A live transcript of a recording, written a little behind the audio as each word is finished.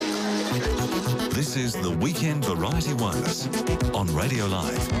This is the Weekend Variety Wireless on Radio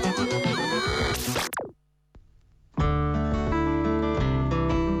Live.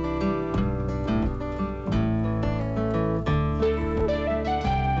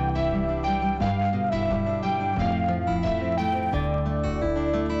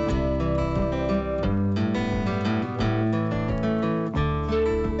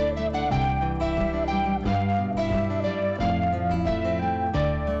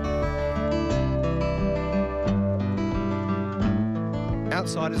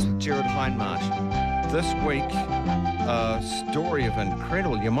 Outsiders with Gerard Hindmarsh. This week, a story of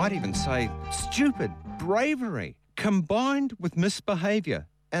incredible, you might even say stupid bravery combined with misbehaviour.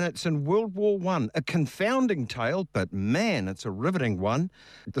 And it's in World War I, a confounding tale, but man, it's a riveting one.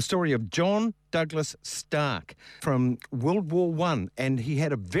 The story of John Douglas Stark from World War I. And he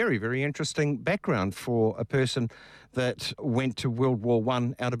had a very, very interesting background for a person that went to World War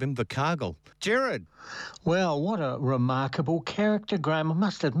I out of Invercargill. Gerard. Well, what a remarkable character, Graham. I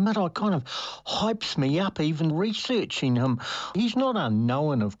must admit, it kind of hypes me up even researching him. He's not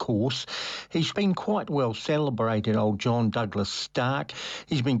unknown, of course. He's been quite well celebrated, old John Douglas Stark.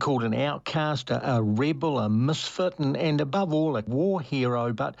 He's been called an outcast, a rebel, a misfit, and above all, a war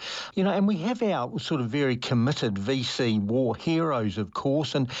hero. But, you know, and we have our sort of very committed VC war heroes, of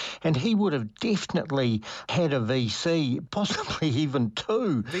course, and he would have definitely had a VC, possibly even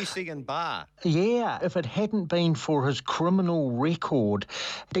two. VC and bar. Yeah, if it hadn't been for his criminal record.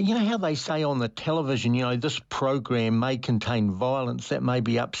 You know how they say on the television, you know, this program may contain violence that may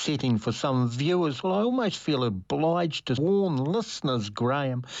be upsetting for some viewers. Well, I almost feel obliged to warn listeners,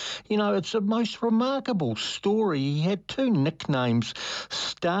 Graham. You know, it's a most remarkable story. He had two nicknames,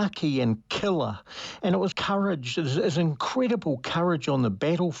 Starky and Killer, and it was courage, his incredible courage on the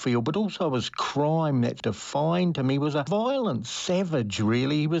battlefield, but also his crime that defined him. He was a violent savage,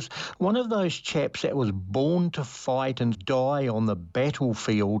 really. He was one of those chaps that was born to fight and die on the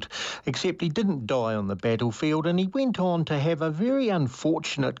battlefield, except he didn't die on the battlefield, and he went on to have a very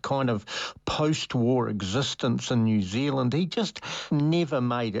unfortunate kind of post-war existence in New Zealand. He just never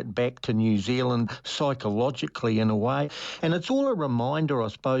made it back to New Zealand psychologically, in a way. And it's all a reminder, I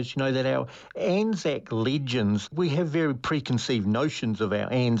suppose, you know, that our Anzac legends, we have very preconceived notions of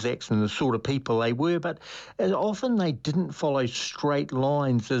our Anzacs and the sort of people they were, but often they didn't follow straight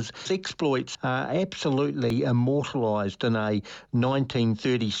lines, as exploits are absolutely immortalised in a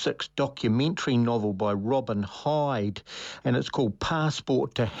 1936 documentary novel by Robin Hyde, and it's called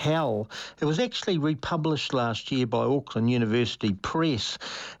Passport to Hell. It was actually republished last year by Auckland University Press,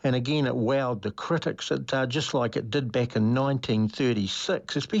 and again it wowed the critics, just like it did back in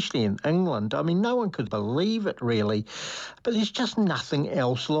 1936, especially in England. I mean, no one could believe it, really, but there's just nothing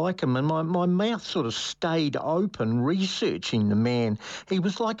else like him, and my mouth sort of stayed open researching the man. He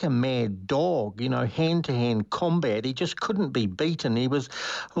was like a mad dog, you know, hand-to-hand combat. He just couldn't be beaten. He was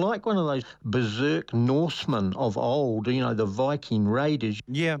like one of those berserk Norsemen of old, you know, the Viking raiders.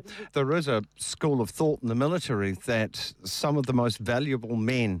 Yeah, there is a school of thought in the military that some of the most valuable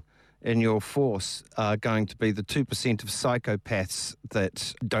men in your force are going to be the 2% of psychopaths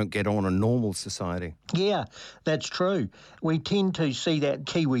that don't get on in normal society. Yeah, that's true. We tend to see that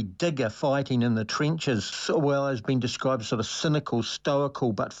Kiwi digger fighting in the trenches, well, has been described as sort of cynical,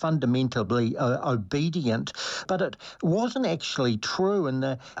 stoical, but fundamentally obedient. But it wasn't actually true, and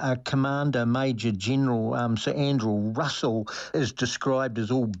the Commander Major General Sir Andrew Russell is described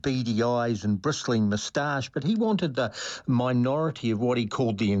as all beady eyes and bristling moustache, but he wanted the minority of what he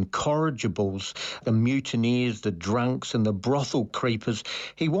called the incorrigibles, the mutineers, the drunks and the brothel creepers.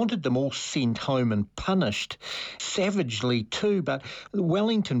 He wanted them all sent home and punished, savagely too, but the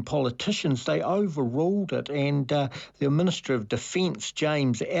Wellington politicians, they overruled it, and the Minister of Defence,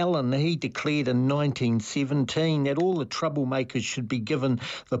 James Allen, he declared in 1917 that all the troublemakers should be given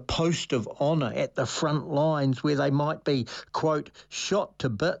the post of honour at the front lines, where they might be, quote, shot to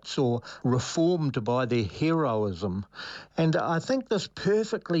bits or reformed by their heroism. And I think this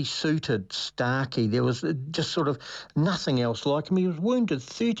perfectly suited Starkey. There was just sort of nothing else like him. He was wounded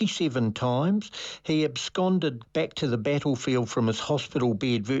 37 times. He absconded back to the battlefield from his hospital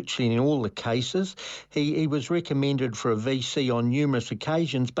bed virtually in all the cases. He was recommended for a VC on numerous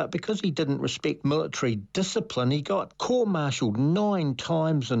occasions, but because he didn't respect military discipline, he got court-martialed 9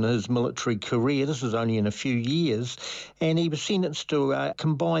 times in his military career. This is only in a few years. And he was sentenced to a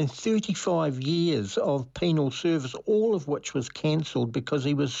combined 35 years of penal service, all of which was cancelled because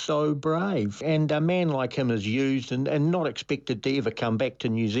he was so brave. And a man like him is used and not expected to ever come back to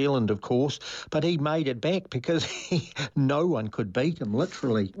New Zealand, of course, but he made it back because no one could beat him,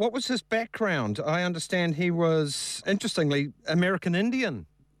 literally. What was his background? I understand he was, interestingly, American Indian.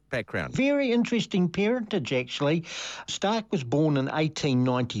 background? Very interesting parentage, actually. Stark was born in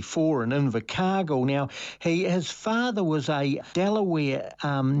 1894 in Invercargill. Now, his father was a Delaware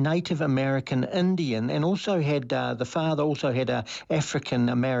Native American Indian, and also had the father also had a African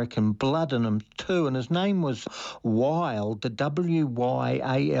American blood in him too, and his name was Wild, the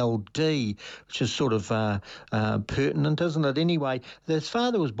W-Y-A-L-D, which is sort of pertinent, isn't it? Anyway, his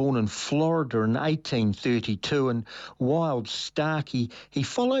father was born in Florida in 1832, and Wild Starkey, he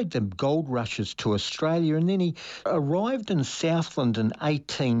followed the gold rushes to Australia, and then he arrived in Southland in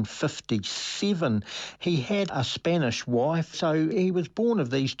 1857. He had a Spanish wife, so he was born of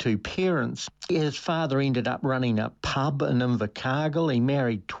these two parents. His father ended up running a pub in Invercargill. He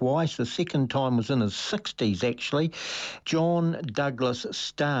married twice. The second time was in his 60s, actually. John Douglas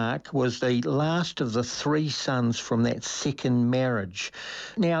Stark was the last of the three sons from that second marriage.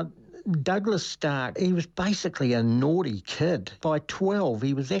 Now, Douglas Stark, he was basically a naughty kid. By 12,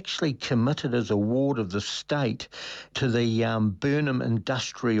 he was actually committed as a ward of the state to the Burnham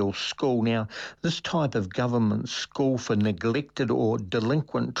Industrial School. Now, this type of government school for neglected or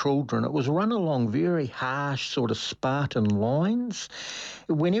delinquent children, it was run along very harsh sort of Spartan lines.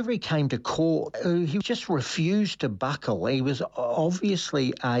 Whenever he came to court, he just refused to buckle. He was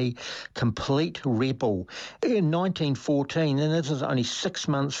obviously a complete rebel. In 1914, and this is only 6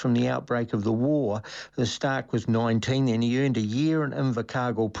 months from the outbreak of the war, the Stark was 19 then. He earned a year in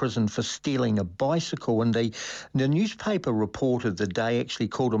Invercargill prison for stealing a bicycle, and the newspaper report of the day actually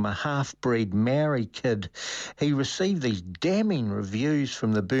called him a half-breed Maori kid. He received these damning reviews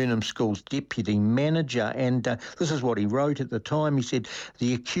from the Burnham School's deputy manager, and this is what he wrote at the time. He said,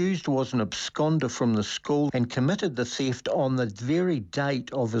 "The accused was an absconder from the school and committed the theft on the very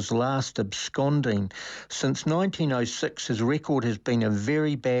date of his last absconding. Since 1906, his record has been a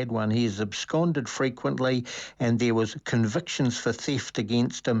very bad one. He has absconded frequently, and there was convictions for theft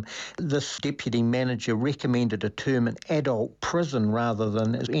against him." This deputy manager recommended a term in adult prison rather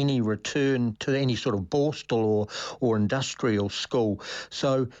than any return to any sort of borstal or industrial school.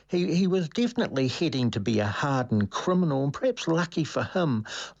 So he was definitely heading to be a hardened criminal, and perhaps lucky for him,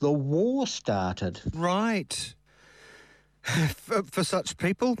 the war started. Right. For such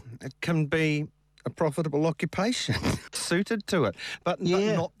people, it can be a profitable occupation suited to it, but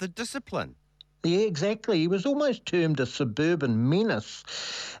not the discipline. Yeah, exactly. He was almost termed a suburban menace,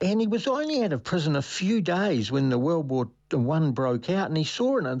 and he was only out of prison a few days when the World War I broke out, and he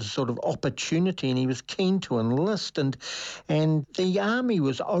saw it as a sort of opportunity, and he was keen to enlist, and the army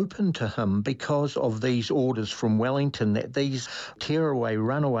was open to him because of these orders from Wellington that these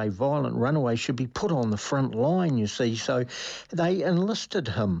violent runaways should be put on the front line, you see. So they enlisted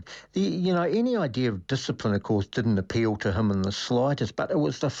him. Any idea of discipline, of course, didn't appeal to him in the slightest, but it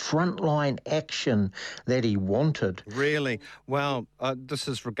was the frontline action that he wanted. Really? Well, this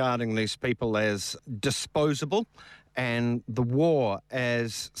is regarding these people as disposable, and the war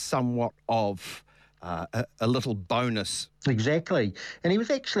as somewhat of a little bonus. Exactly. And he was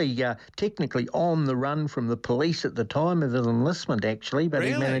actually technically on the run from the police at the time of his enlistment, actually. But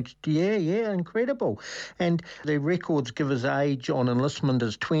really? He managed, incredible. And the records give his age on enlistment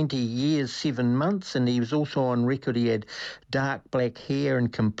as 20 years, 7 months. And he was also on record, he had dark black hair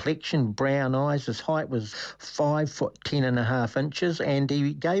and complexion, brown eyes. His height was 5'10.5" and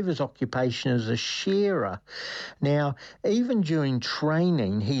he gave his occupation as a shearer. Now, even during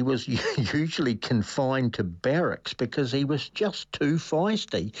training, he was usually confined to barracks because he was just too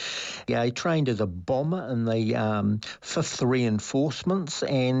feisty. Yeah, he trained as a bomber in the 5th Reinforcements,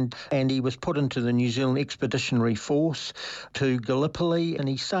 and he was put into the New Zealand Expeditionary Force to Gallipoli, and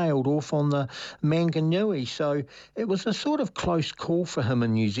he sailed off on the Manganui. So it was a sort of close call for him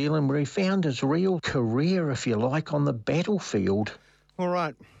in New Zealand, where he found his real career, if you like, on the battlefield. All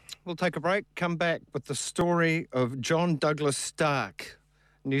right, we'll take a break, come back with the story of John Douglas Stark,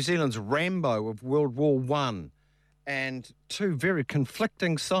 New Zealand's Rambo of World War I. And two very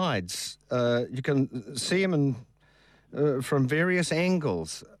conflicting sides. You can see him from various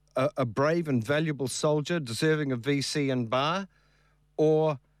angles. A brave and valuable soldier deserving of VC and bar,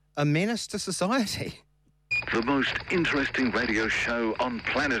 or a menace to society. The most interesting radio show on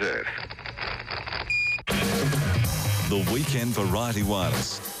planet Earth. The Weekend Variety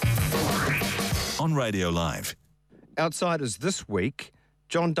Wireless on Radio Live. Outsiders this week,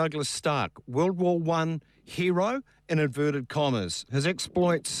 John Douglas Stark, World War I hero, in inverted commas. His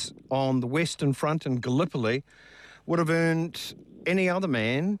exploits on the Western Front in Gallipoli would have earned any other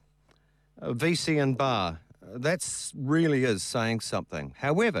man a VC and bar. That really is saying something.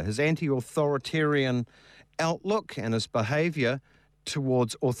 However, his anti-authoritarian outlook and his behaviour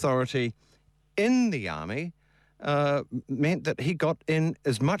towards authority in the army meant that he got in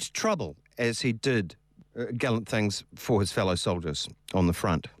as much trouble as he did gallant things for his fellow soldiers on the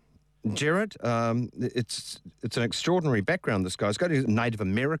front. Gerard, it's an extraordinary background this guy's got. He's a Native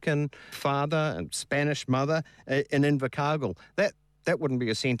American father and Spanish mother in Invercargill. That wouldn't be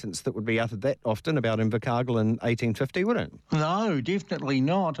a sentence that would be uttered that often about Invercargill in 1850, would it? No, definitely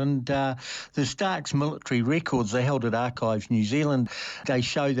not. And the Stark's military records, they held at Archives New Zealand, they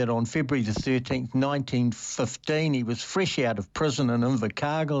show that on February the 13th, 1915, he was fresh out of prison in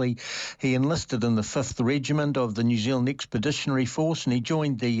Invercargill. He enlisted in the 5th Regiment of the New Zealand Expeditionary Force, and he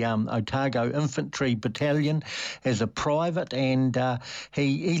joined the Otago Infantry Battalion as a private, and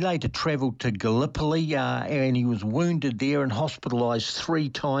he later travelled to Gallipoli, and he was wounded there and hospitalised 3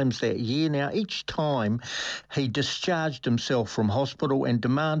 times that year. Now, each time he discharged himself from hospital and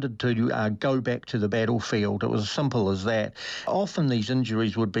demanded to go back to the battlefield. It was as simple as that. Often these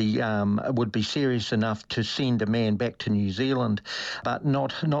injuries would be serious enough to send a man back to New Zealand, but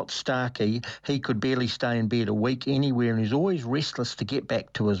not Starkey. He could barely stay in bed a week anywhere, and he's always restless to get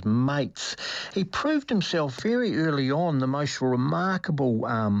back to his mates. He proved himself very early on the most remarkable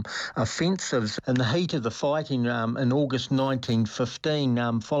offensives in the heat of the fighting in August 1915.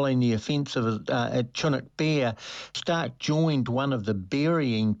 Following the offensive at Chinook Bear, Stark joined one of the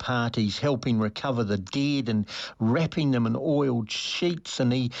burying parties, helping recover the dead and wrapping them in oiled sheets,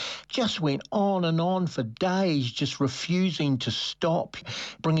 and he just went on and on for days, just refusing to stop,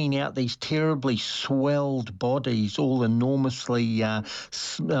 bringing out these terribly swelled bodies, all enormously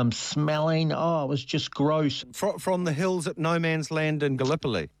smelling. Oh, it was just gross. From the hills at No Man's Land in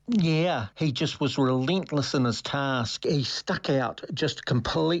Gallipoli? Yeah, he just was relentless in his task. He stuck out just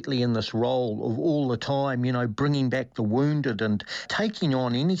completely in this role of all the time, bringing back the wounded and taking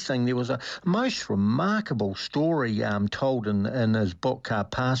on anything. There was a most remarkable story told in his book,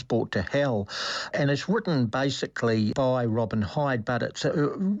 Passport to Hell, and it's written basically by Robin Hyde, but it's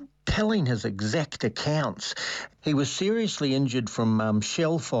telling his exact accounts. He was seriously injured from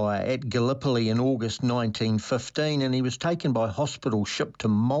shell fire at Gallipoli in August 1915, and he was taken by hospital ship to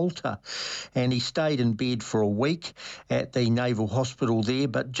Malta, and he stayed in bed for a week at the Naval Hospital there.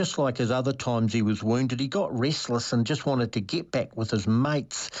 But just like his other times he was wounded, he got restless and just wanted to get back with his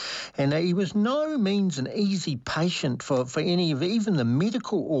mates. And he was no means an easy patient for any of even the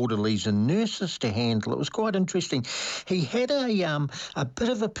medical orderlies and nurses to handle. It was quite interesting. He had a bit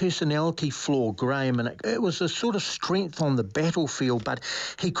of a personality flaw, Graham, and it was a sort of strength on the battlefield, but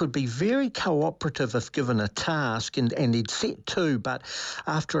he could be very cooperative if given a task, and he'd set to, but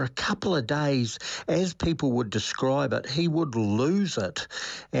after a couple of days, as people would describe it, he would lose it.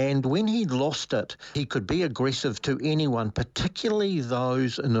 And when he'd lost it, he could be aggressive to anyone, particularly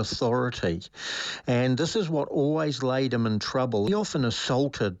those in authority. And this is what always laid him in trouble. He often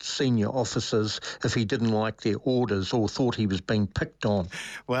assaulted senior officers if he didn't like their orders or thought he was being picked on.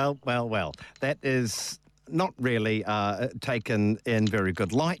 Well, that is not really taken in very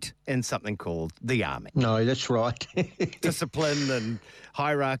good light in something called the army. No, that's right. Discipline and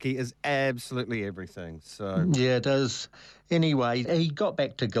hierarchy is absolutely everything. So yeah, it is. Anyway, he got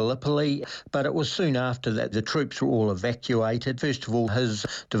back to Gallipoli, but it was soon after that the troops were all evacuated. First of all, his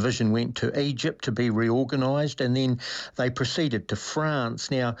division went to Egypt to be reorganised, and then they proceeded to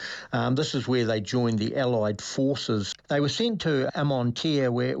France. Now, this is where they joined the Allied forces. They were sent to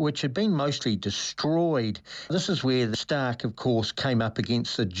Armentières, which had been mostly destroyed. This is where the Stark, of course, came up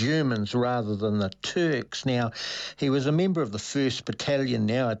against the Germans rather than the Turks. Now, he was a member of the 1st Battalion,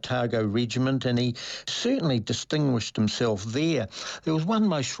 now Otago Regiment, and he certainly distinguished himself there. There was one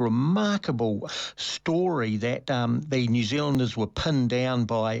most remarkable story that the New Zealanders were pinned down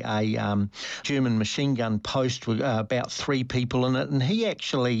by a German machine gun post with about 3 people in it, and he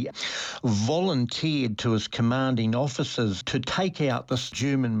actually volunteered to his commanding officers to take out this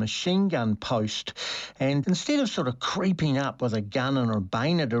German machine gun post, and instead of sort of creeping up with a gun or a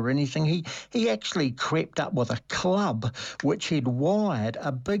bayonet or anything, he actually crept up with a club which he'd wired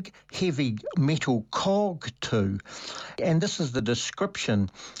a big heavy metal cog to. And this is the description.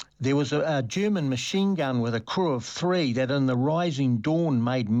 There was a German machine gun with a crew of 3 that in the rising dawn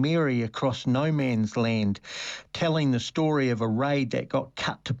made merry across no man's land, telling the story of a raid that got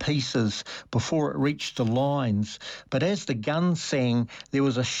cut to pieces before it reached the lines. But as the gun sang, there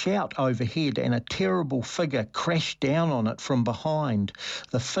was a shout overhead and a terrible figure crashed down on it from behind.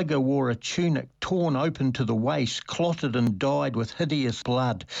 The figure wore a tunic torn open to the waist, clotted and dyed with hideous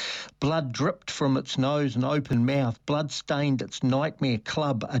blood. Blood dripped from its nose and open mouth. Blood stained its nightmare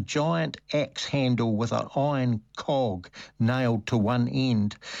club, a giant axe handle with an iron cog nailed to one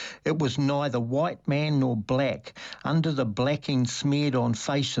end. It was neither white man nor black. Under the blacking smeared on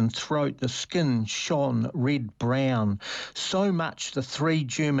face and throat, the skin shone red-brown. So much the three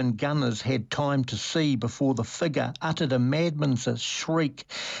German gunners had time to see before the figure uttered a madman's shriek,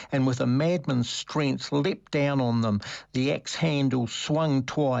 and with a madman's strength leapt down on them. The axe handle swung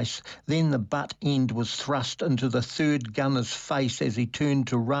twice, then the butt end was thrust into the third gunner's face as he turned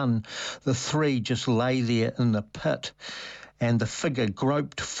to run. The three just lay there in the pit, and the figure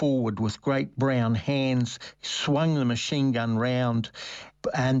groped forward with great brown hands, swung the machine gun round,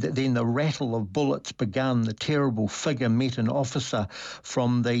 and then the rattle of bullets began. The terrible figure met an officer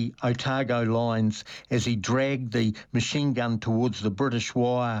from the Otago lines as he dragged the machine gun towards the British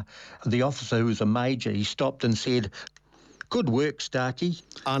wire. The officer, who was a major, he stopped and said, "Good work, Starkey."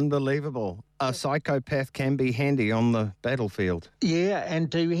 Unbelievable. A psychopath can be handy on the battlefield. Yeah,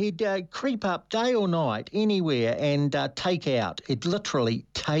 and he'd creep up day or night, anywhere, and take out. It'd literally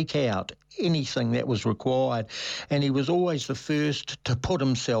take out anything that was required. And he was always the first to put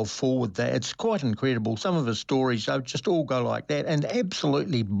himself forward there. It's quite incredible. Some of his stories, they just all go like that, and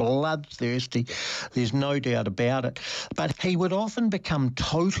absolutely bloodthirsty. There's no doubt about it. But he would often become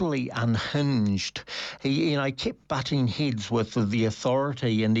totally unhinged. He, kept butting heads with the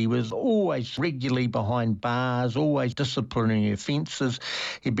authority, and he was always regularly behind bars, always disciplining offences.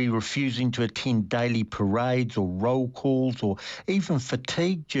 He'd be refusing to attend daily parades or roll calls or even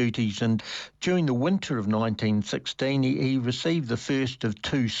fatigue duties. And during the winter of 1916, he received the first of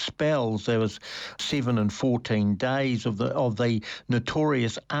two spells. There was 7 and 14 days of the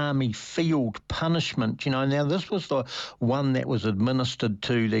notorious Army field punishment. Now this was the one that was administered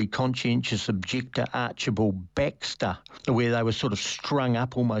to the conscientious objector Archibald Baxter, where they were sort of strung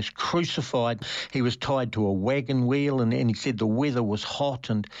up, almost crucified. He was tied to a wagon wheel, and he said the weather was hot.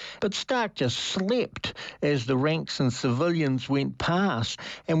 But Stark just slept as the ranks and civilians went past.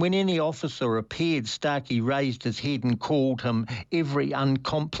 And when any officer appeared, Starkey raised his head and called him every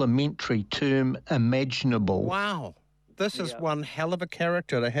uncomplimentary term imaginable. Wow. This is one hell of a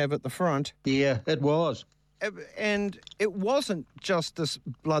character to have at the front. Yeah, it was. And it wasn't just this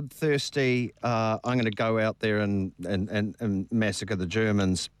bloodthirsty, I'm going to go out there and massacre the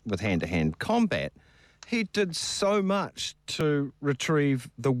Germans with hand-to-hand combat. He did so much to retrieve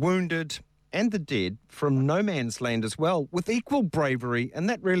the wounded and the dead from no man's land as well, with equal bravery, and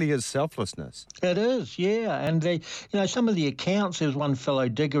that really is selflessness. It is, yeah. And some of the accounts, there was one fellow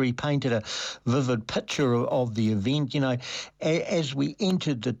digger, he painted a vivid picture of the event. As we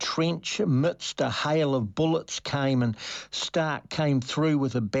entered the trench, amidst a hail of bullets came, and Stark came through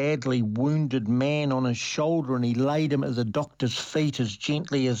with a badly wounded man on his shoulder, and he laid him at the doctor's feet as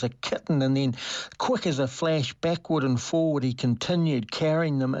gently as a kitten, and then, quick as a flash, backward and forward, he continued,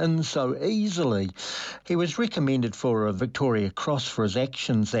 carrying them in so easily. He was recommended for a Victoria Cross for his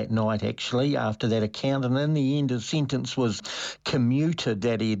actions that night, actually, after that account, and in the end his sentence was commuted,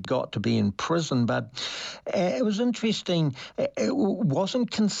 that he had got to be in prison. But it was interesting. It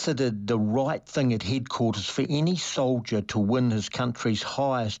wasn't considered the right thing at headquarters for any soldier to win his country's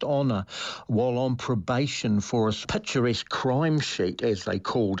highest honour while on probation for a picturesque crime sheet, as they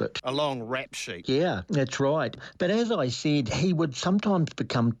called it. A long rap sheet. Yeah, that's right. But as I said, he would sometimes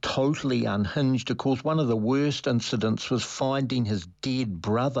become totally unhinged. Of course, one of the worst incidents was finding his dead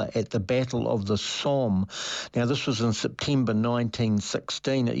brother at the Battle of the Somme. Now, this was in September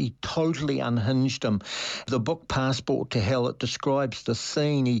 1916. He totally unhinged him. The book Passport to Hell, it describes the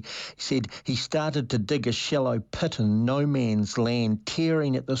scene. He said he started to dig a shallow pit in no man's land,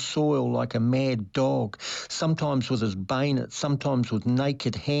 tearing at the soil like a mad dog, sometimes with his bayonet, sometimes with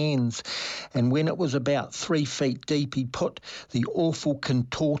naked hands. And when it was about 3 feet deep, he put the awful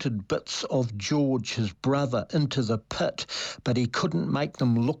contorted bits of George, his brother, into the pit, but he couldn't make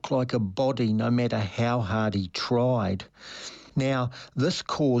them look like a body no matter how hard he tried. Now, this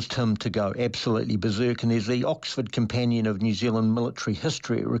caused him to go absolutely berserk, and there's the Oxford Companion of New Zealand Military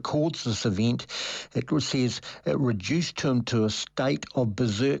History. It records this event. It says it reduced him to a state of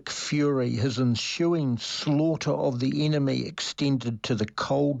berserk fury. His ensuing slaughter of the enemy extended to the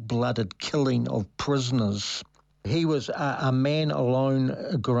cold-blooded killing of prisoners. He was a man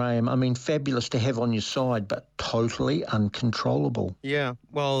alone, Graham. I mean, fabulous to have on your side, but totally uncontrollable. Yeah,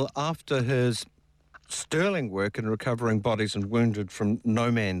 well, after his sterling work in recovering bodies and wounded from no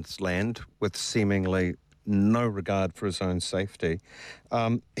man's land with seemingly no regard for his own safety,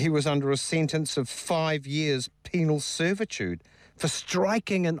 he was under a sentence of 5 years penal servitude for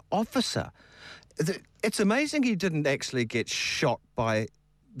striking an officer. It's amazing he didn't actually get shot by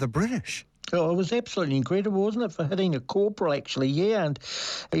the British. Oh, it was absolutely incredible, wasn't it, for hitting a corporal, actually, yeah. And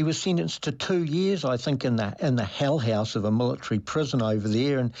he was sentenced to 2 years, I think, in the hell house of a military prison over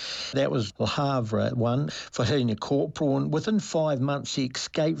there, and that was Le Havre one, for hitting a corporal. And within 5 months, he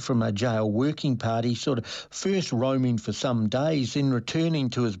escaped from a jail working party, sort of first roaming for some days, then returning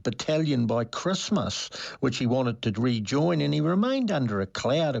to his battalion by Christmas, which he wanted to rejoin, and he remained under a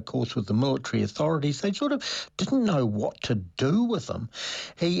cloud, of course, with the military authorities. They sort of didn't know what to do with him.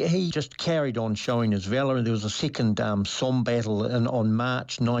 He just carried on showing his valour, and there was a second Somme battle on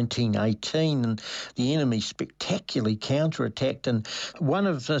March 1918, and the enemy spectacularly counterattacked. And one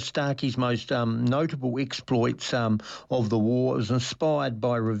of Starkey's most notable exploits of the war was inspired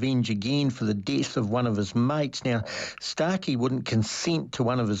by revenge again for the death of one of his mates. Now, Starkey wouldn't consent to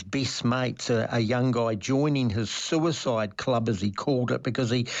one of his best mates, a young guy, joining his suicide club, as he called it, because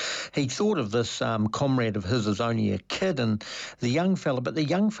he thought of this comrade of his as only a kid, and the young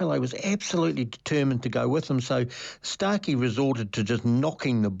fellow was absolutely determined to go with him. So Starkey resorted to just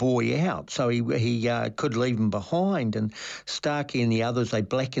knocking the boy out so he could leave him behind. And Starkey and the others, they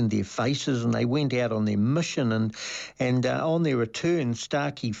blackened their faces and they went out on their mission. And on their return,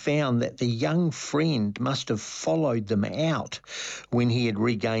 Starkey found that the young friend must have followed them out when he had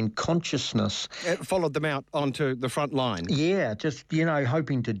regained consciousness. It followed them out onto the front line? Yeah, just,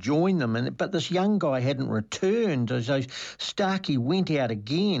 hoping to join them. But this young guy hadn't returned. So Starkey went out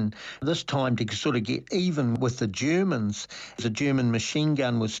again, this time to sort of get even with the Germans. The German machine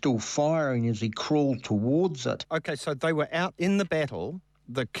gun was still firing as he crawled towards it. OK, so they were out in the battle.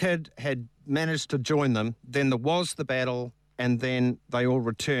 The kid had managed to join them. Then there was the battle, and then they all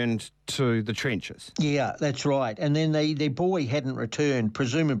returned to the trenches. Yeah, that's right. And then the boy hadn't returned.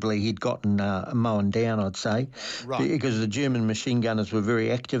 Presumably he'd gotten mown down, I'd say, right, because the German machine gunners were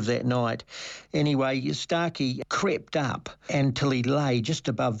very active that night. Anyway, Starkey crept up until he lay just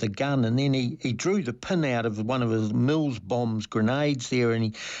above the gun, and then he drew the pin out of one of his Mills bombs grenades there, and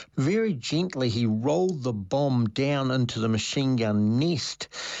he very gently rolled the bomb down into the machine gun nest.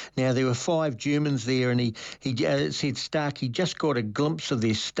 Now, there were 5 Germans there, and he said Starkey just got a glimpse of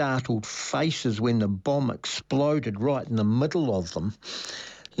their startled faces when the bomb exploded right in the middle of them.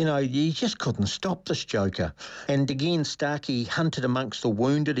 You just couldn't stop this joker. And again, Starkey hunted amongst the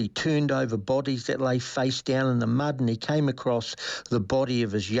wounded. He turned over bodies that lay face down in the mud, and he came across the body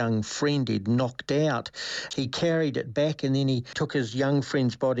of his young friend he'd knocked out. He carried it back, and then he took his young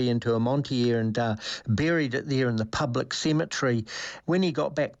friend's body into a Montier and buried it there in the public cemetery. When he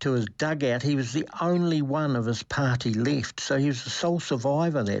got back to his dugout, he was the only one of his party left, so he was the sole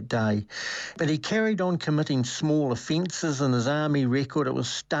survivor that day. But he carried on committing small offences. In his army record, it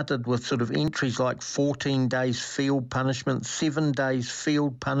was studded with sort of entries like 14 days field punishment, 7 days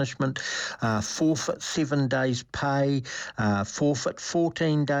field punishment, forfeit 7 days pay, forfeit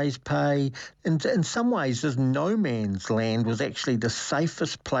 14 days pay. In some ways, this no man's land was actually the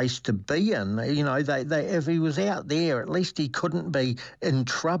safest place to be in. If he was out there, at least he couldn't be in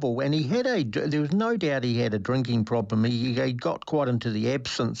trouble. And there was no doubt he had a drinking problem. He got quite into the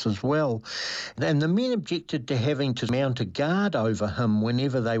absence as well. And the men objected to having to mount a guard over him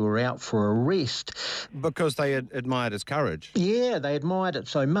whenever they were out for a rest. Because they had admired his courage. Yeah, they admired it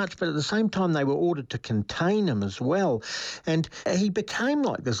so much, but at the same time they were ordered to contain him as well. And he became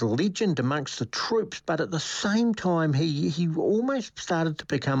like this legend amongst the troops, but at the same time he almost started to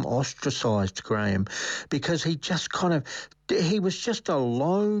become ostracised, Graham, because he was just a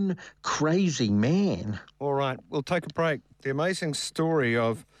lone, crazy man. All right, we'll take a break. The amazing story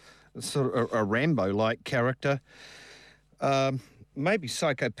of sort of a Rambo-like character. Maybe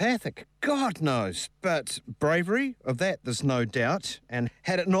psychopathic, God knows. But bravery, of that there's no doubt. And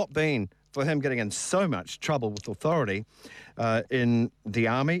had it not been for him getting in so much trouble with authority in the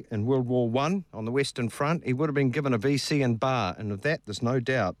army in World War I on the Western Front, he would have been given a VC in bar. And of that there's no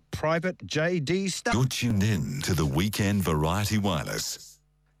doubt. Private J.D. Stark. You're tuned in to the Weekend Variety Wireless.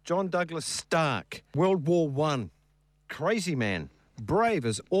 John Douglas Stark, World War I, crazy man, brave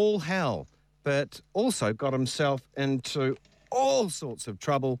as all hell, but also got himself into all sorts of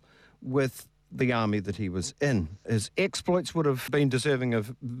trouble with the army that he was in. His exploits would have been deserving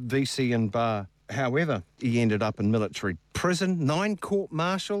of VC and bar. However, he ended up in military prison, 9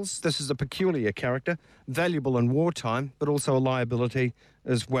 court-martials. This is a peculiar character, valuable in wartime, but also a liability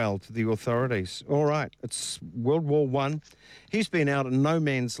as well to the authorities. All right, it's World War I. He's been out in no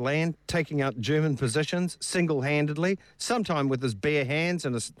man's land, taking out German positions single-handedly, sometime with his bare hands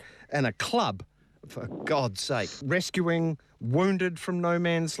and a club, for God's sake, rescuing wounded from no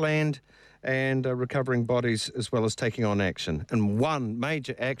man's land and recovering bodies as well as taking on action. In one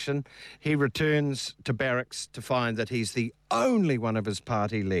major action, he returns to barracks to find that he's the only one of his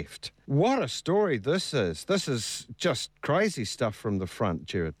party left. What a story this is. This is just crazy stuff from the front,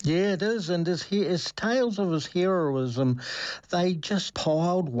 Gerard. Yeah, it is, and his tales of his heroism, they just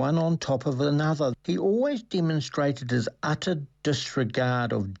piled one on top of another. He always demonstrated his utter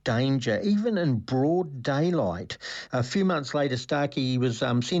disregard of danger, even in broad daylight. A few months later, Starkey was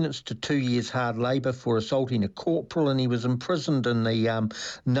sentenced to 2 years hard labour for assaulting a corporal, and he was imprisoned in the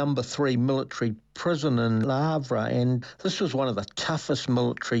number 3 military prison in Havre, and this was one of the toughest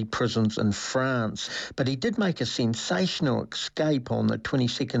military prisons in France. But he did make a sensational escape on the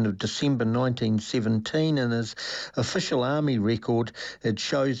 22nd of December 1917. In his official army record, it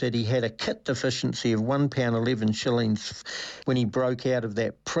shows that he had a kit deficiency of £1.11 when he broke out of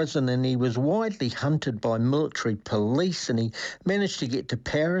that prison, and he was widely hunted by military police, and he managed to get to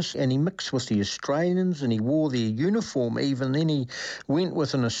Paris, and he mixed with the Australians, and he wore their uniform even. Then he went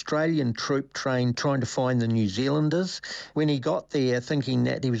with an Australian troop train trying to find the New Zealanders. When he got there thinking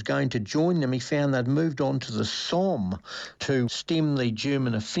that he was going to join them, he found they'd moved on to the Somme to stem the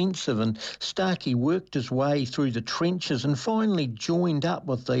German offensive, and Starkey worked his way through the trenches and finally joined up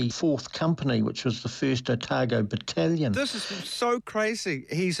with the 4th Company, which was the 1st Otago Battalion. This is so crazy.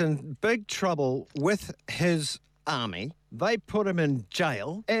 He's in big trouble with his army. They put him in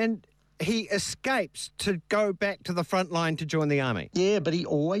jail, and he escapes to go back to the front line to join the army. Yeah, but he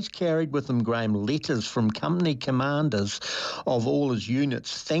always carried with him, Graham, letters from company commanders of all his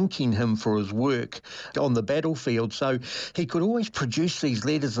units thanking him for his work on the battlefield. So he could always produce these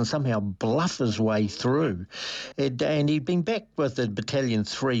letters and somehow bluff his way through. And he'd been back with the battalion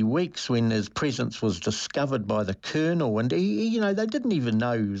 3 weeks when his presence was discovered by the colonel. And, they didn't even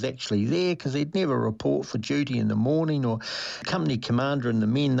know he was actually there because he'd never report for duty in the morning, or company commander and the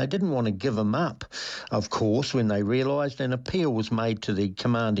men, they didn't want to give him up. Of course, when they realised, an appeal was made to the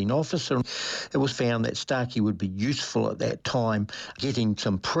commanding officer. It was found that Starkey would be useful at that time, getting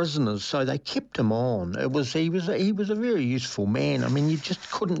some prisoners, so they kept him on. He was a very useful man. I mean, you just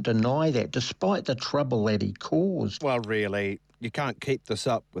couldn't deny that, despite the trouble that he caused. Well, really, you can't keep this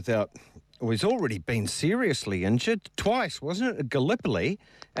up without... Well, he's already been seriously injured twice, wasn't it, at Gallipoli,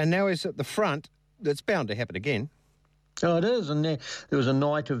 and now he's at the front. It's bound to happen again. Oh, it is, and there was a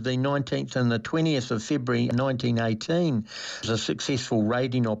night of the 19th and the 20th of February 1918. It was a successful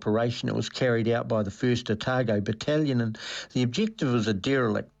raiding operation. It was carried out by the 1st Otago Battalion, and the objective was a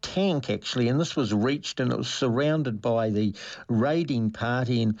derelict tank, actually, and this was reached, and it was surrounded by the raiding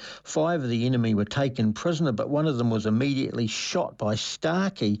party, and 5 of the enemy were taken prisoner, but one of them was immediately shot by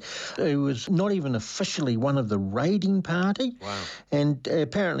Starkey, who was not even officially one of the raiding party. Wow. And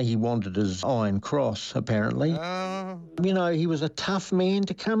apparently he wanted his Iron Cross, apparently. He was a tough man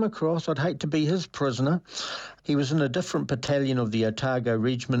to come across. I'd hate to be his prisoner. He was in a different battalion of the Otago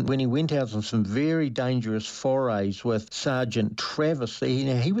Regiment when he went out on some very dangerous forays with Sergeant Travis.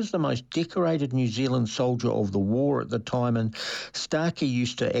 He was the most decorated New Zealand soldier of the war at the time, and Starkey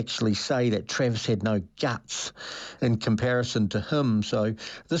used to actually say that Travis had no guts in comparison to him. So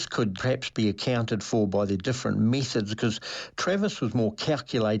this could perhaps be accounted for by the different methods, because Travis was more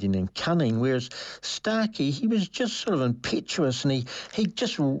calculating and cunning, whereas Starkey, he was just sort of impetuous, and he'd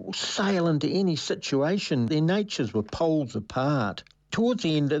just sail into any situation. Their natures were poles apart. Towards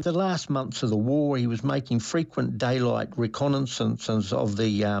the end of the last months of the war, he was making frequent daylight reconnaissances of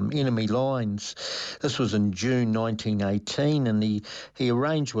the enemy lines. This was in June 1918, and he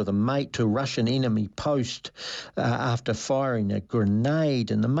arranged with a mate to rush an enemy post after firing a grenade,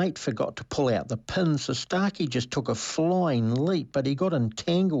 and the mate forgot to pull out the pin, so Starkey just took a flying leap, but he got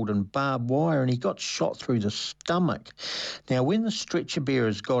entangled in barbed wire and he got shot through the stomach. Now, when the stretcher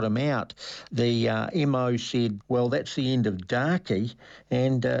bearers got him out, the MO said, well, that's the end of Darkey.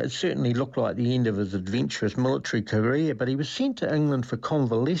 And it certainly looked like the end of his adventurous military career, but he was sent to England for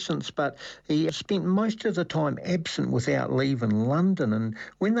convalescence, but he spent most of the time absent without leave in London, and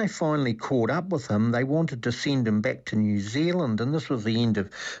when they finally caught up with him, they wanted to send him back to New Zealand, and this was the end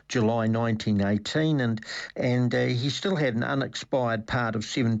of July 1918, and he still had an unexpired part of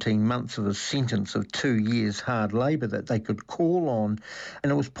 17 months of his sentence of 2 years hard labour that they could call on,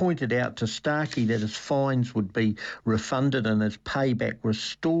 and it was pointed out to Starkey that his fines would be refunded and his payback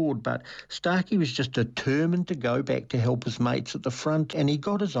restored, but Starkey was just determined to go back to help his mates at the front, and he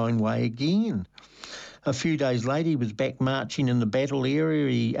got his own way again. A few days later, he was back marching in the battle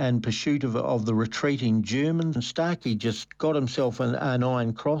area in pursuit of the retreating Germans. And Starkey just got himself an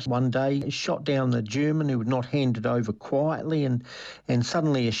Iron Cross one day, shot down the German who would not hand it over quietly, and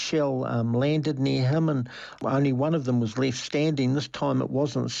suddenly a shell landed near him, and only one of them was left standing. This time it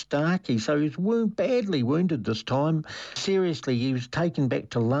wasn't Starkey, so he was badly wounded this time. Seriously, he was taken back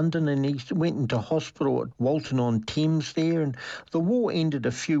to London and he went into hospital at Walton-on-Thames there, and the war ended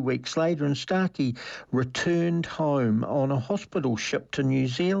a few weeks later, and Starkey returned home on a hospital ship to New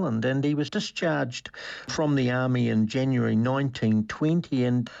Zealand, and he was discharged from the army in January 1920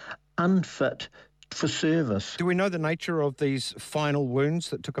 and unfit for service. Do we know the nature of these final wounds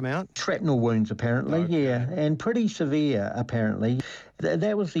that took him out? Shrapnel wounds, apparently, Okay. yeah, and pretty severe, apparently.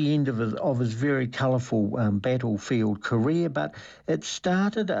 That was the end of his very colourful battlefield career, but it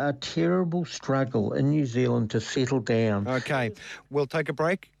started a terrible struggle in New Zealand to settle down. Okay, we'll take a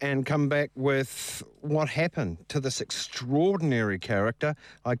break and come back with what happened to this extraordinary character.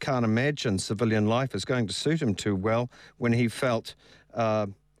 I can't imagine civilian life is going to suit him too well when he felt...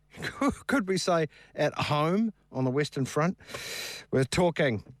 could we say, at home on the Western Front? We're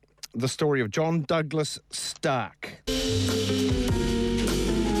talking the story of John Douglas Stark.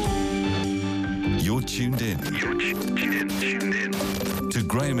 You're tuned in. To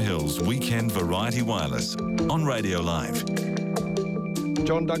Graham Hill's Weekend Variety Wireless on Radio Live.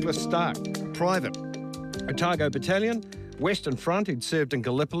 John Douglas Stark, private, Otago Battalion, Western Front. He'd served in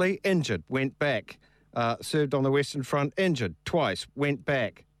Gallipoli, injured, went back. Served on the Western Front, injured twice, went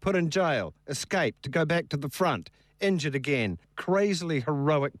back. Put in jail, escaped to go back to the front, injured again. Crazily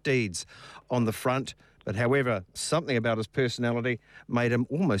heroic deeds on the front. But however, something about his personality made him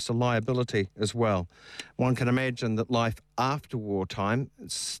almost a liability as well. One can imagine that life after wartime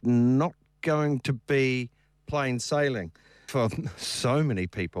is not going to be plain sailing for so many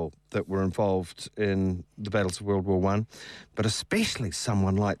people that were involved in the battles of World War One, but especially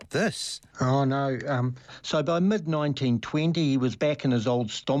someone like this. Oh, no. So by mid-1920, he was back in his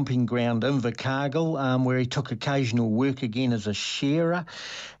old stomping ground, Invercargill, where he took occasional work again as a shearer.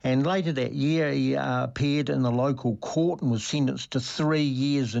 And later that year, he appeared in the local court and was sentenced to 3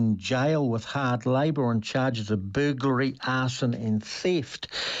 years in jail with hard labour on charges of burglary, arson and theft.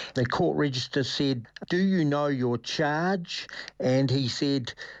 The court register said, "Do you know your charge?" And he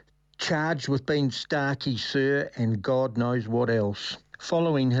said, "Charged with being Starkey, sir, and God knows what else."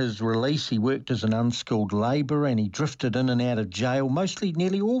 Following his release, he worked as an unskilled labourer and he drifted in and out of jail,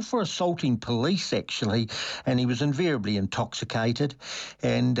 nearly all for assaulting police, actually, and he was invariably intoxicated.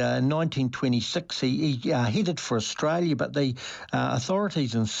 And in 1926, he headed for Australia, but the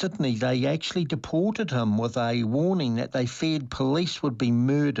authorities in Sydney, they actually deported him with a warning that they feared police would be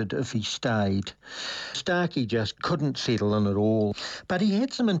murdered if he stayed. Starkey just couldn't settle in at all. But he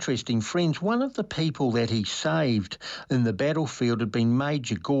had some interesting friends. One of the people that he saved in the battlefield had been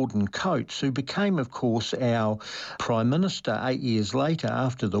Major Gordon Coates, who became, of course, our Prime Minister 8 years later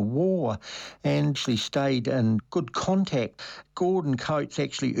after the war, and actually stayed in good contact. Gordon Coates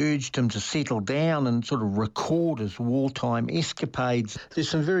actually urged him to settle down and sort of record his wartime escapades. There's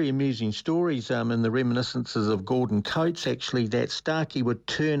some very amusing stories in the reminiscences of Gordon Coates, actually, that Starkey would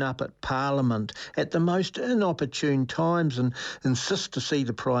turn up at Parliament at the most inopportune times and insist to see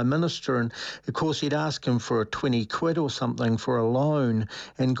the Prime Minister. And, of course, he'd ask him for a 20 quid or something for a loan,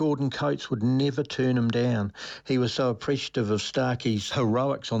 and Gordon Coates would never turn him down. He was so appreciative of Starkey's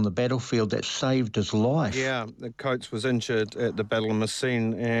heroics on the battlefield that saved his life. Yeah, Coates was injured at the Battle of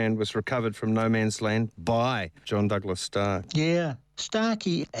Messines and was recovered from no man's land by John Douglas Stark. Yeah.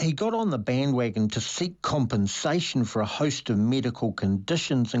 Starkey, he got on the bandwagon to seek compensation for a host of medical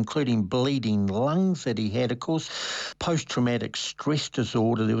conditions, including bleeding lungs that he had. Of course, post-traumatic stress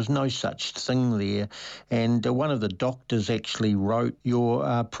disorder, there was no such thing there. And one of the doctors actually wrote,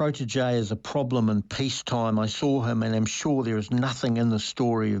 "Your protege is a problem in peacetime. I saw him and I'm sure there is nothing in the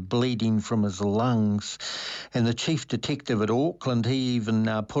story of bleeding from his lungs." And the chief detective at Auckland, he even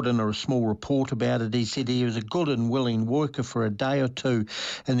put in a small report about it. He said he was a good and willing worker for a day or two,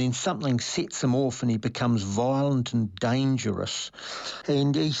 and then something sets him off and he becomes violent and dangerous.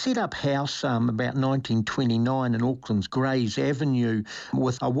 And he set up house about 1929 in Auckland's Grays Avenue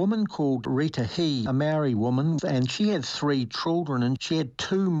with a woman called Rita He, a Maori woman, and she had 3 children, and she had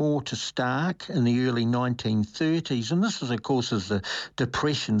 2 more to Stark in the early 1930s. And this was, of course, as the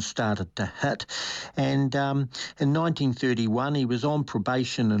Depression started to hit. And in 1931, he was on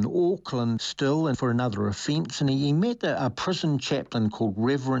probation in Auckland still and for another offence, and he met a prison chap chaplain called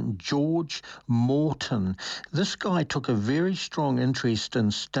Reverend George Morton. This guy took a very strong interest in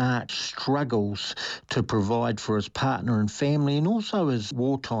Stark's struggles to provide for his partner and family, and also his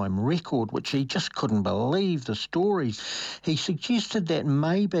wartime record, which he just couldn't believe the stories. He suggested that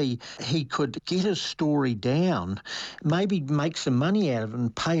maybe he could get his story down, maybe make some money out of it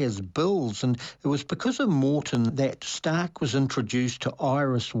and pay his bills. And it was because of Morton that Stark was introduced to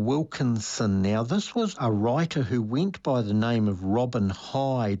Iris Wilkinson. Now, this was a writer who went by the name of Robin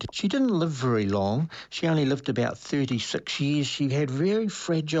Hyde. She didn't live very long. She only lived about 36 years. She had very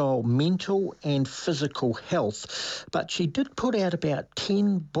fragile mental and physical health, but she did put out about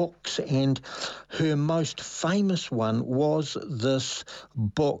 10 books, and her most famous one was this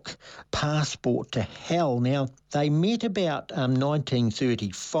book, Passport to Hell. Now, they met about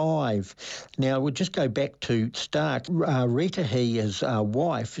 1935. Now, we'll just go back to Stark. Retta, his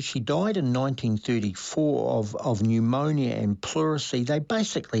wife, she died in 1934 of pneumonia and pleurisy. They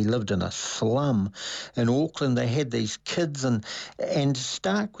basically lived in a slum in Auckland. They had these kids, and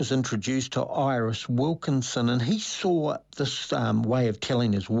Stark was introduced to Iris Wilkinson, and he saw this way of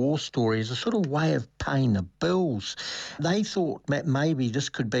telling his war story as a sort of way of paying the bills. They thought that maybe this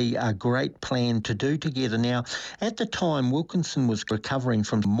could be a great plan to do together. Now, at the time, Wilkinson was recovering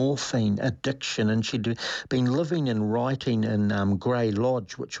from morphine addiction, and she'd been living and writing in Grey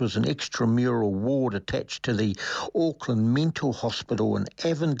Lodge, which was an extramural ward attached to the Auckland Mental Hospital in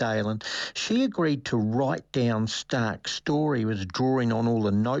Avondale, and she agreed to write down Stark's story. He was drawing on all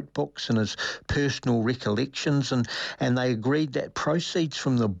the notebooks and his personal recollections, and they agreed that proceeds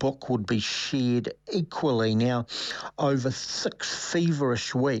from the book would be shared equally. Now, over 6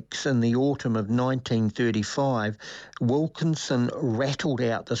 feverish weeks in the autumn of 1935, Wilkinson rattled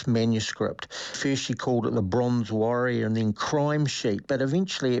out this manuscript. First she called it The Bronze Warrior and then Crime Sheet, but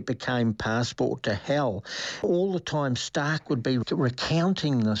eventually it became Passport to Hell. All the time Stark would be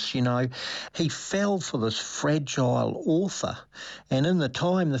recounting this, you know. He fell for this fragile author, and in the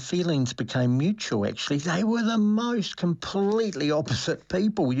time the feelings became mutual, actually. They were the most completely opposite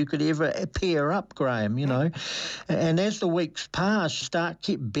people you could ever pair up, Graham, you know. And as the weeks passed, Stark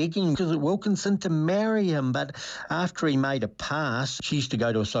kept begging Wilkinson to marry him, but after he made a pass, she used to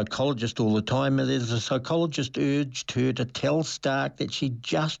go to a psychologist all the time, and the psychologist urged her to tell Stark that she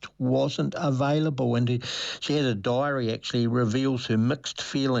just wasn't available, and she had a diary actually reveals her mixed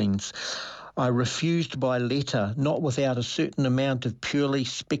feelings. I refused by letter, not without a certain amount of purely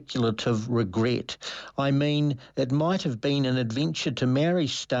speculative regret. I mean, it might have been an adventure to marry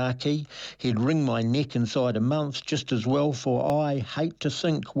Starkey. He'd wring my neck inside a month just as well, for I hate to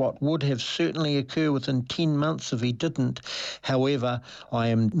think what would have certainly occurred within 10 months if he didn't. However, I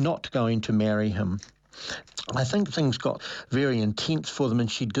am not going to marry him. I think things got very intense for them, and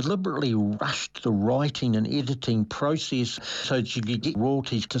she deliberately rushed the writing and editing process so she could get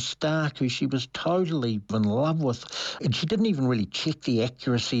royalties to Stark, who she was totally in love with. And she didn't even really check the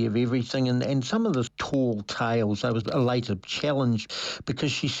accuracy of everything, and some of the tall tales, they was later challenged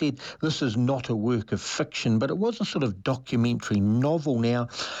because she said this is not a work of fiction, but it was a sort of documentary novel. Now,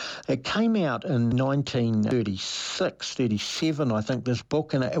 it came out in 1936, 37, I think, this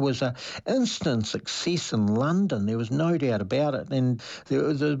book, and it was an instant success in London. There was no doubt about it. And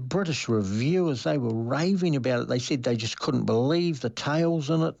the British reviewers, they were raving about it. They said they just couldn't believe the tales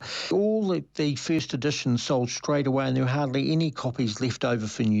in it. All the first editions sold straight away, and there were hardly any copies left over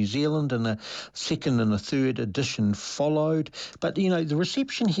for New Zealand, and a second and a third edition followed. But, you know, the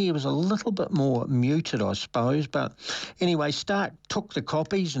reception here was a little bit more muted, I suppose. But anyway, Stark took the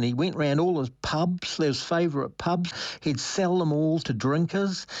copies and he went round all his pubs, his favourite pubs. He'd sell them all to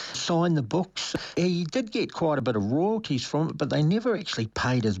drinkers, sign the books. He did get quite a bit of royalties from it, but they never actually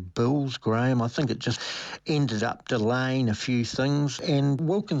paid his bills, Graham. I think it just ended up delaying a few things. And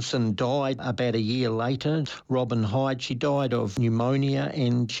Wilkinson died about a year later. Robin Hyde, she died of pneumonia,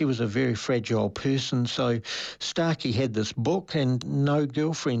 and she was a very fragile person. So Starkey had this book and no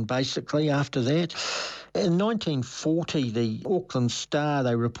girlfriend, basically, after that. In 1940, the Auckland Star,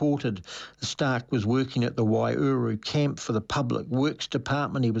 they reported Stark was working at the Waiouru camp for the Public Works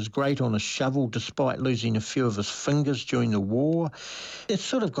Department. He was great on a shovel despite losing a few of his fingers during the war. It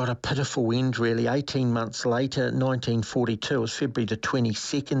sort of got a pitiful end, really. 18 months later, 1942, it was February the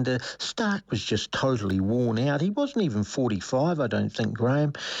 22nd, Stark was just totally worn out. He wasn't even 45, I don't think,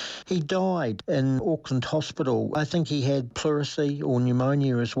 Graham. He died in Auckland Hospital. I think he had pleurisy or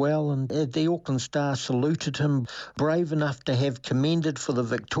pneumonia as well, and the Auckland Star saluted saluted him, brave enough to have commended for the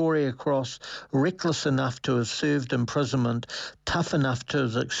Victoria Cross, reckless enough to have served imprisonment, tough enough to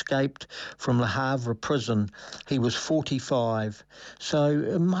have escaped from Le Havre prison. He was 45. So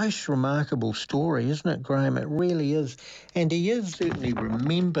a most remarkable story, isn't it, Graham? It really is. And he is certainly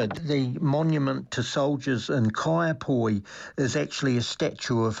remembered. The monument to soldiers in Kaiapoi is actually a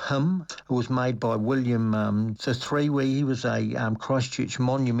statue of him. It was made by William Threwe. He was a Christchurch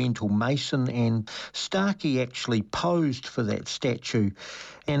monumental mason, and Starkey actually posed for that statue.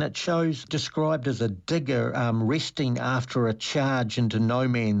 And it shows described as a digger resting after a charge into no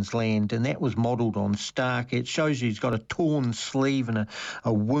man's land, and that was modelled on Stark. It shows he's got a torn sleeve and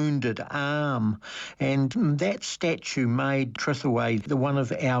a wounded arm, and that statue made Trithaway one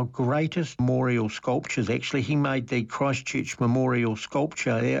of our greatest memorial sculptures. Actually, he made the Christchurch memorial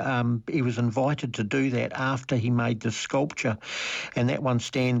sculpture. He was invited to do that after he made the sculpture, and that one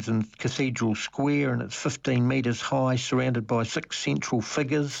stands in Cathedral Square, and it's 15 metres high, surrounded by 6 central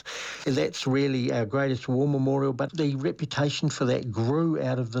figures. That's really our greatest war memorial, but the reputation for that grew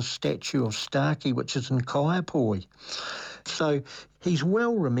out of the statue of Starkey, which is in Kaiapoi. So he's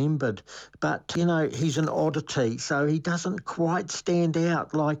well remembered, but, he's an oddity, so he doesn't quite stand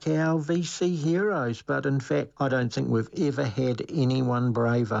out like our VC heroes. But in fact, I don't think we've ever had anyone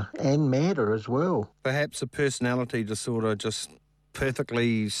braver and madder as well. Perhaps a personality disorder just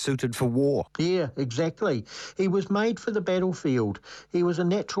perfectly suited for war. Yeah, exactly. He was made for the battlefield. He was a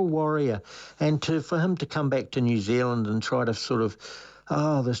natural warrior. And for him to come back to New Zealand and try to sort of,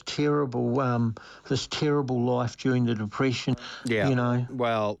 this terrible life during the Depression,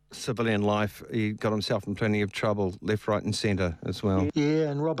 Well, civilian life, he got himself in plenty of trouble, left, right and centre as well. Yeah,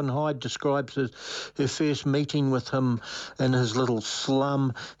 and Robin Hyde describes her first meeting with him in his little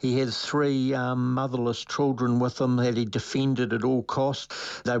slum. He had 3 motherless children with him that he defended at all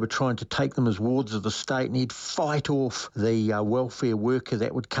costs. They were trying to take them as wards of the state, and he'd fight off the welfare worker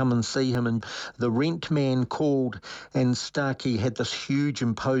that would come and see him. And the rent man called, and Starkey had this huge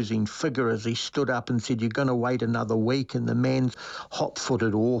imposing figure as he stood up and said, "You're going to wait another week," and the man's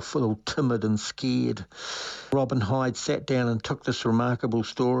hot-footed, awful, timid and scared. Robin Hyde sat down and took this remarkable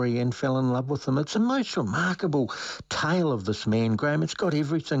story and fell in love with him. It's a most remarkable tale of this man, Graham. It's got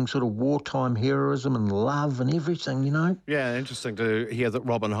everything, sort of wartime heroism and love and everything, Yeah, interesting to hear that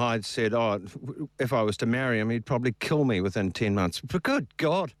Robin Hyde said, if I was to marry him, he'd probably kill me within 10 months. But good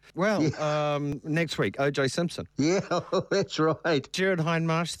God. Well, next week, O.J. Simpson. Yeah, that's right. Gerard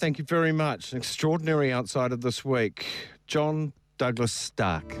Hindmarsh, thank you very much. An extraordinary outsider this week. John Douglas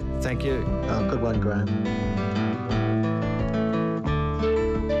Stark, thank you. Oh, good one, Graham.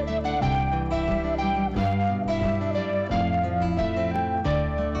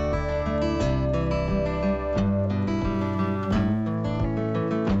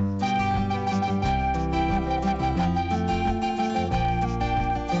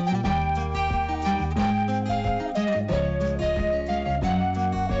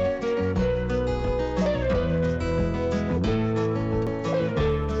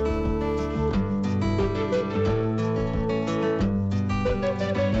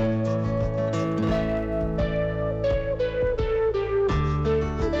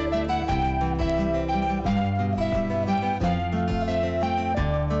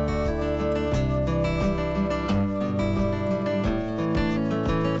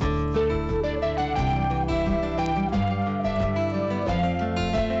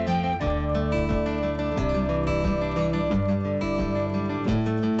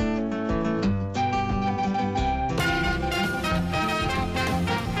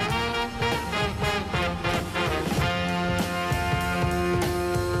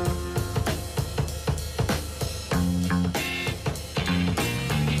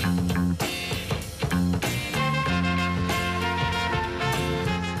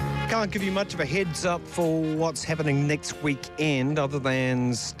 Can't give you much of a heads up for what's happening next weekend other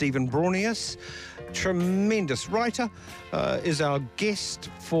than Stephen Braunius, tremendous writer, is our guest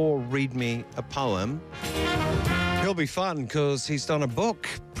for Read Me a Poem. He'll be fun because he's done a book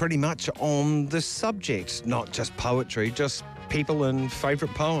pretty much on this subject, not just poetry, just people and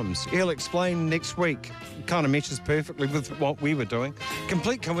favourite poems. He'll explain next week. Kind of meshes perfectly with what we were doing.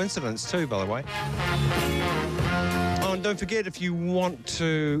 Complete coincidence too, by the way. Oh, and don't forget, if you want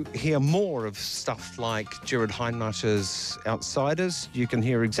to hear more of stuff like Gerard Hindmarsh's Outsiders, you can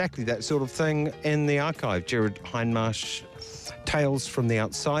hear exactly that sort of thing in the archive. Gerard Hindmarsh Tales from the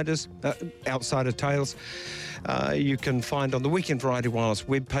Outsiders, Outsider Tales. you can find on the Weekend Variety Wireless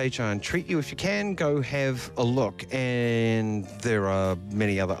webpage. I entreat you, if you can, go have a look. And there are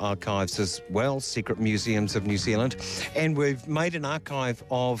many other archives as well, Secret Museums of New Zealand. And we've made an archive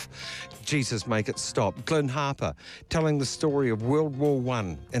of Jesus Make It Stop. Glyn Harper telling the story of World War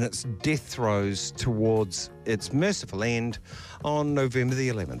I and its death throes towards its merciful end on November the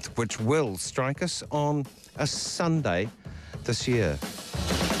 11th, which will strike us on a Sunday this year.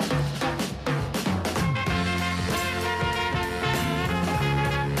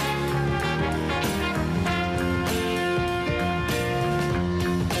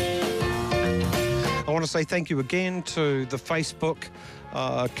 I want to say thank you again to the Facebook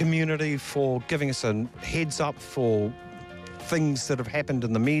community for giving us a heads up for things that have happened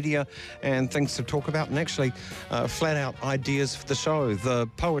in the media and things to talk about, and actually flat out ideas for the show. The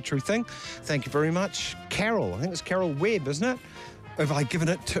poetry thing, thank you very much. Carol, I think it's Carol Webb, isn't it? Have I given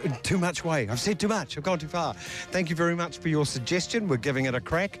it too much way? I've said too much. I've gone too far. Thank you very much for your suggestion. We're giving it a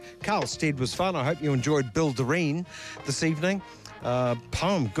crack. Carl Stead was fun. I hope you enjoyed Bill Doreen this evening.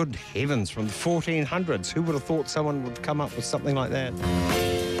 Poem, good heavens, from the 1400s. Who would have thought someone would come up with something like that?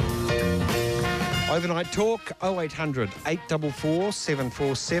 Overnight Talk, 0800 844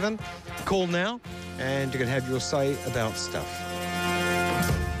 747. Call now and you can have your say about stuff.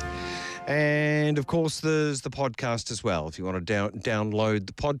 And, of course, there's the podcast as well. If you want to download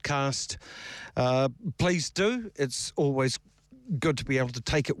the podcast, please do. It's always good to be able to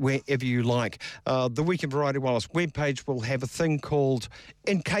take it wherever you like. The Weekend Variety Wireless webpage will have a thing called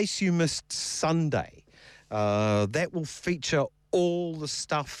In Case You Missed Sunday. That will feature all the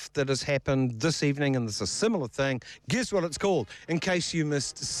stuff that has happened this evening, and there's a similar thing. Guess what it's called? In Case You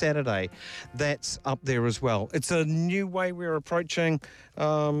Missed Saturday. That's up there as well. It's a new way we're approaching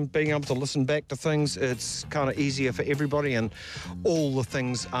being able to listen back to things. It's kind of easier for everybody, and all the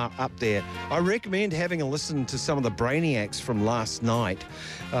things are up there. I recommend having a listen to some of the brainiacs from last night.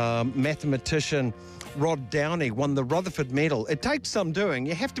 Mathematician Rod Downey won the Rutherford Medal. It takes some doing.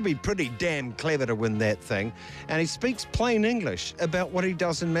 You have to be pretty damn clever to win that thing. And he speaks plain English about what he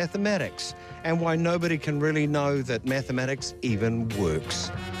does in mathematics and why nobody can really know that mathematics even works.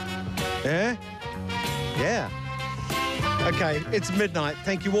 Yeah? Yeah. Okay, it's midnight.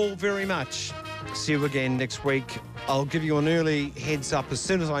 Thank you all very much. See you again next week. I'll give you an early heads up as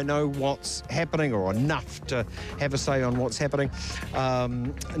soon as I know what's happening, or enough to have a say on what's happening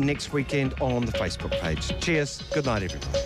next weekend on the Facebook page. Cheers. Good night, everybody.